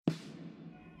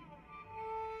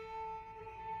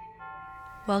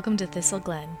Welcome to Thistle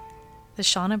Glen, the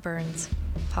Shauna Burns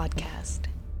podcast.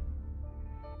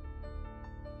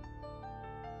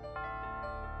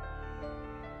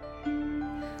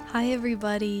 Hi,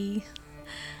 everybody.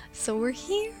 So we're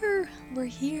here.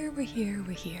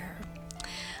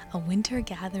 A winter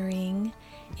gathering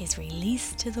is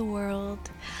released to the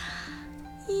world.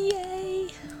 Yay!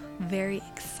 Very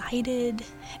excited.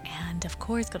 And of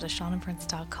course, go to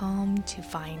shaunaburns.com to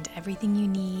find everything you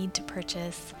need to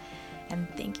purchase. And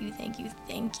thank you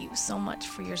so much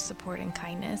for your support and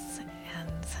kindness.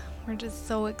 And we're just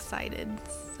so excited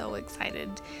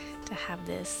to have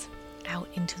this out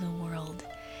into the world.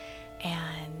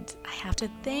 And I have to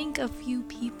thank a few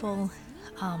people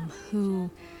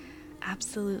who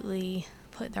absolutely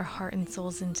put their heart and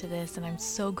souls into this. And I'm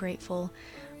so grateful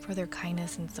for their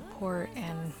kindness and support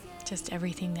and just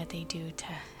everything that they do to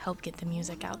help get the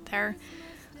music out there.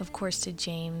 Of course, to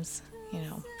James,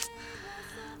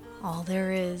 all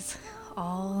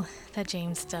that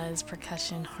James does,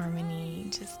 percussion, harmony,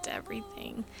 just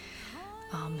everything.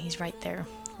 He's right there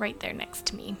next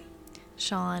to me.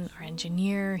 Sean, our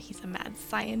engineer, he's a mad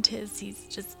scientist. He's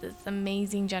just this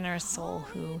amazing, generous soul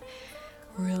who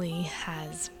really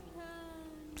has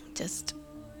just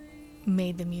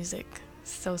made the music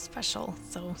so special.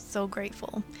 So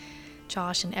grateful.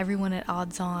 Josh and everyone at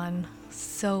Odds On,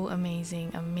 so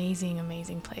amazing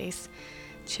place.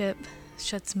 Chip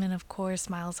Schutzman, of course,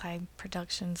 Miles High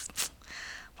Productions.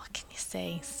 What can you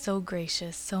say? So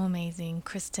gracious, so amazing.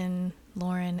 Kristen,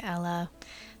 Lauren, Ella,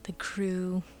 the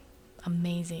crew,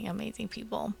 amazing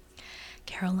people.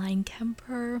 Caroline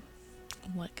Kemper,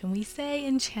 what can we say?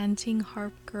 Enchanting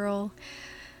harp girl.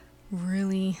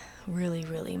 Really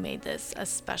made this a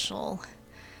special,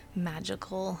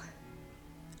 magical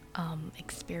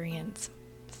experience.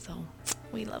 So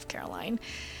we love Caroline.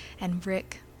 And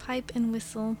Rick, pipe and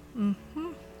whistle.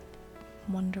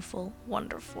 Wonderful.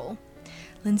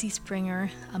 Lindsay Springer,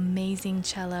 amazing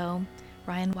cello.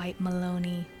 Ryan White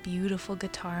Maloney, beautiful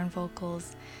guitar and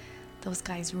vocals. Those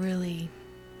guys really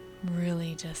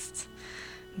just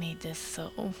made this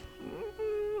so,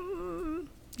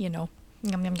 yum.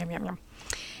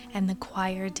 And the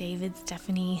choir, David,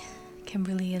 Stephanie,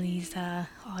 Kimberly, Eliza,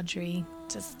 Audrey,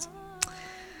 just,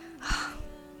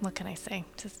 what can I say?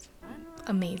 Just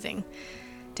amazing.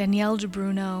 Danielle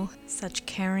DeBruno, such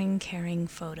caring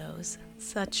photos,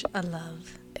 such a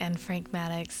love. And Frank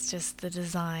Maddox, just the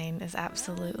design is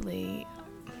absolutely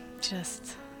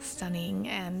just stunning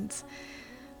and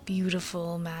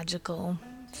beautiful, magical.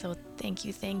 So thank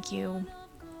you.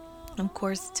 Of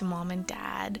course, to Mom and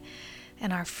Dad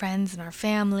and our friends and our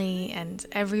family and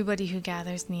everybody who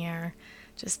gathers near.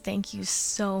 Just thank you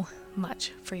so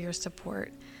much for your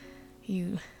support.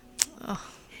 It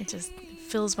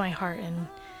fills my heart and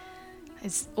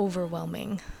it's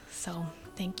overwhelming. So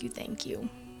thank you.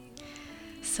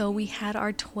 So we had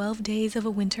our 12 days of a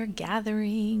winter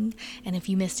gathering. And if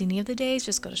you missed any of the days,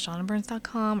 just go to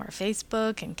shaunaburns.com or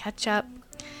Facebook and catch up.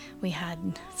 We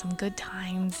had some good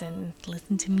times and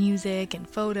listened to music and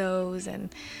photos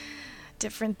and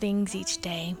different things each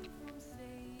day.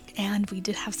 And we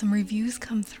did have some reviews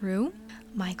come through.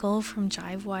 Michael from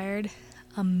Jive Wired,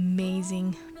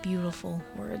 amazing, beautiful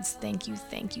words. Thank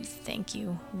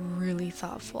you. Really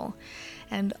thoughtful.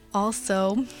 And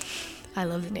also, I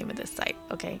love the name of this site.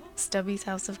 Okay, Stubby's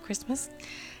House of Christmas.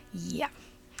 Yeah.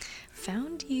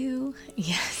 Found you.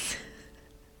 Yes.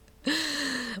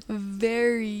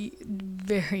 Very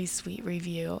sweet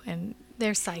review, and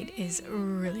their site is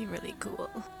really cool.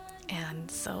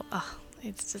 And so,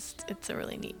 it's a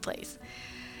really neat place.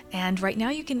 And right now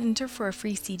you can enter for a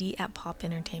free CD at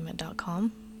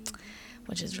popentertainment.com,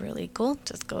 which is really cool.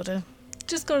 Just go to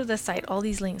the site. All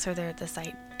these links are there at the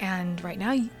site. And right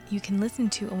now you can listen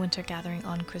to A Winter Gathering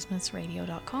on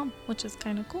christmasradio.com, which is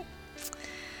kind of cool.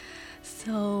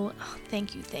 So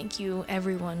thank you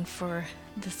everyone for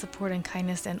the support and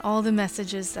kindness and all the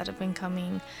messages that have been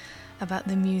coming about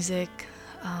the music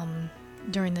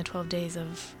during the 12 days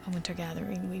of A Winter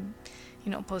Gathering. We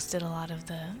posted a lot of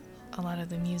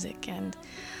the music, and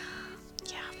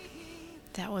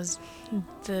that was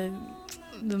the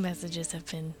messages have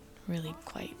been really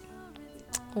quite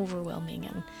overwhelming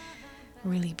and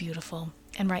really beautiful.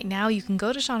 And right now you can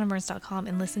go to shaunaburns.com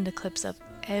and listen to clips of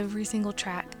every single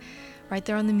track right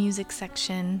there on the music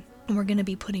section. And we're going to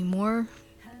be putting more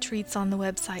treats on the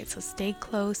website, so stay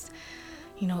close.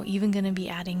 Even going to be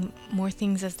adding more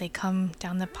things as they come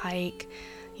down the pike,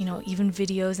 even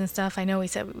videos and stuff. I know we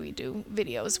said we do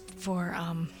videos for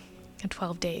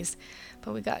 12 days,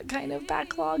 but we got kind of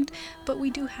backlogged, but we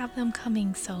do have them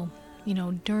coming. So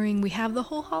we have the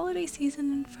whole holiday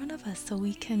season in front of us, so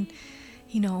we can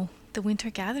the winter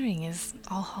gathering is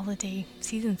all holiday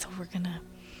season, so we're gonna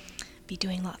be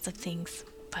doing lots of things.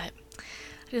 But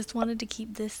I just wanted to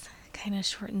keep this kind of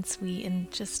short and sweet, and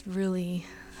just really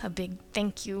a big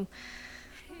thank you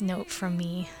note from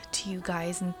me to you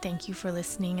guys, and thank you for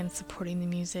listening and supporting the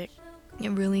music.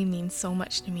 It really means so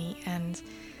much to me, and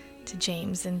to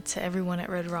James, and to everyone at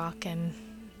Red Rock, and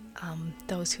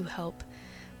those who help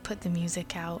put the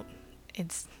music out.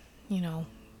 It's,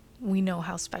 we know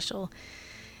how special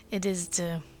it is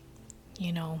to,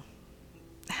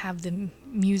 have the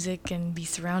music and be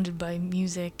surrounded by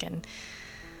music, and,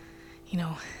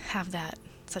 have that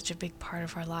such a big part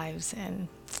of our lives. And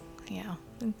yeah,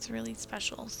 it's really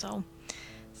special. So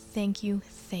thank you,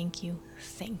 thank you,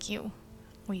 thank you.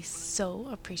 We so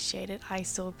appreciate it. I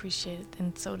so appreciate it,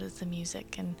 and so does the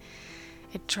music. And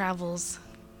it travels,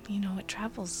 it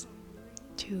travels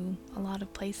to a lot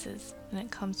of places, and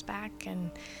it comes back,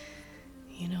 and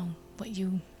what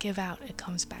you give out, it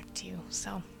comes back to you.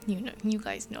 So you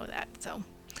guys know that. So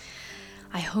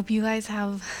I hope you guys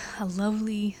have a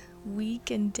lovely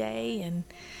week and day, and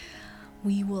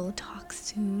we will talk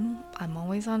soon. I'm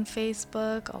always on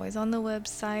Facebook, always on the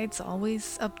websites,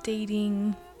 always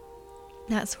updating,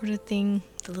 that sort of thing.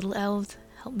 The little elves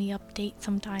help me update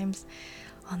sometimes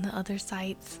on the other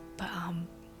sites, but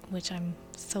which I'm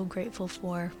so grateful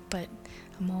for, but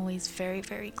I'm always very,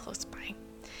 very close by.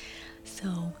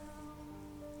 So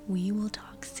we will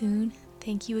talk soon.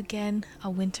 Thank you again. A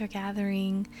winter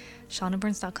gathering.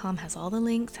 ShaunaBurns.com has all the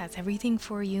links, has everything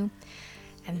for you.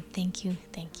 And thank you,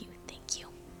 thank you, thank you.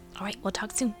 All right, we'll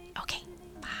talk soon. Okay,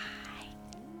 bye.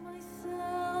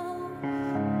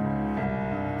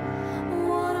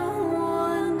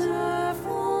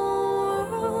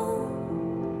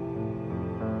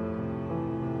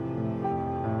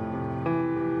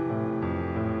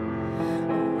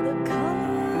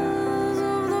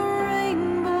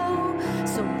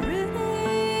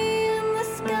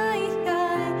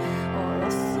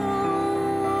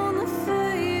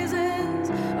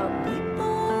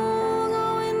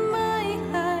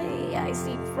 I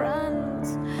see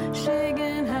friends